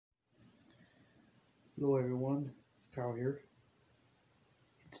Hello everyone, Kyle here.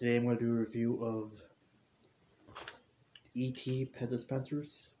 Today I'm going to do a review of Pez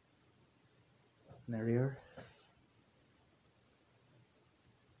Dispensers. And there they are.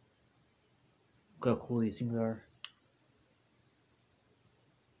 Look how cool these things are.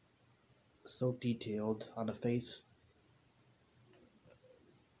 So detailed on the face.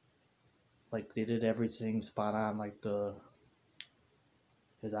 Like they did everything spot on, like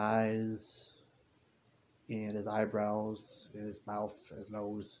his eyes and his eyebrows and his mouth and his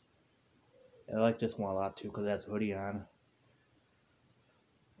nose. And I like this one a lot too because it has a hoodie on.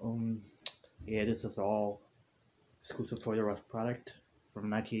 Yeah, this is all exclusive Toys R Us product from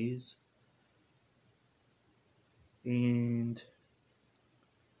 1980s. And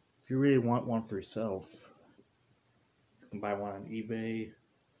if you really want one for yourself, you can buy one on eBay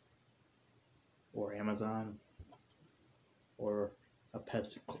or Amazon or a pet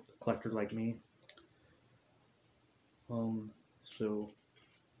collector like me. So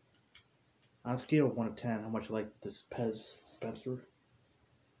on a scale of 1 to 10, how much I like this Pez dispenser,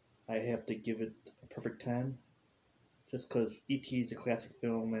 I have to give it a perfect 10, just because E.T. is a classic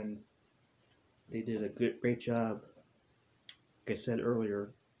film and they did a great job, like I said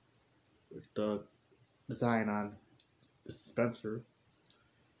earlier, with the design on the dispenser.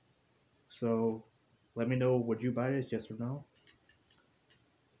 So let me know, would you buy this, yes or no?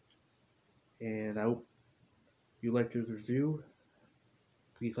 And I hope you liked this review.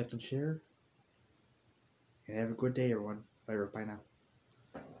 Please like and share. And have a good day, everyone. Bye now.